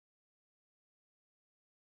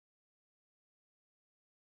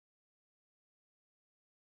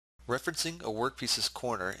Referencing a workpiece's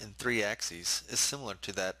corner in 3 axes is similar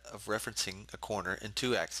to that of referencing a corner in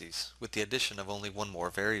 2 axes, with the addition of only one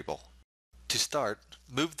more variable. To start,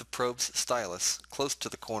 move the probe's stylus close to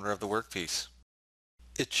the corner of the workpiece.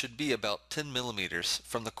 It should be about 10 millimeters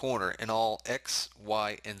from the corner in all X,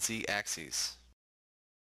 Y, and Z axes.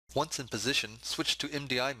 Once in position, switch to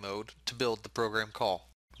MDI mode to build the program call.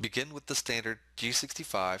 Begin with the standard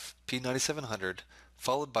G65 P9700,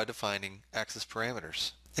 followed by defining axis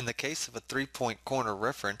parameters. In the case of a 3-point corner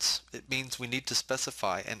reference, it means we need to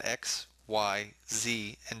specify an X, Y,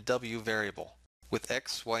 Z, and W variable, with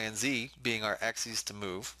X, Y, and Z being our axes to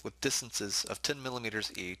move, with distances of 10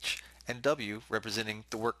 millimeters each, and W representing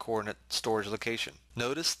the work coordinate storage location.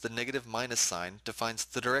 Notice the negative minus sign defines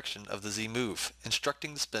the direction of the Z move,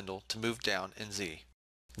 instructing the spindle to move down in Z.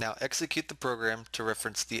 Now execute the program to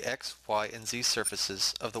reference the X, Y, and Z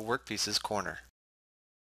surfaces of the workpiece's corner.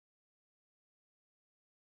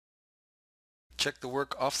 Check the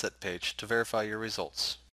work offset page to verify your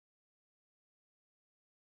results.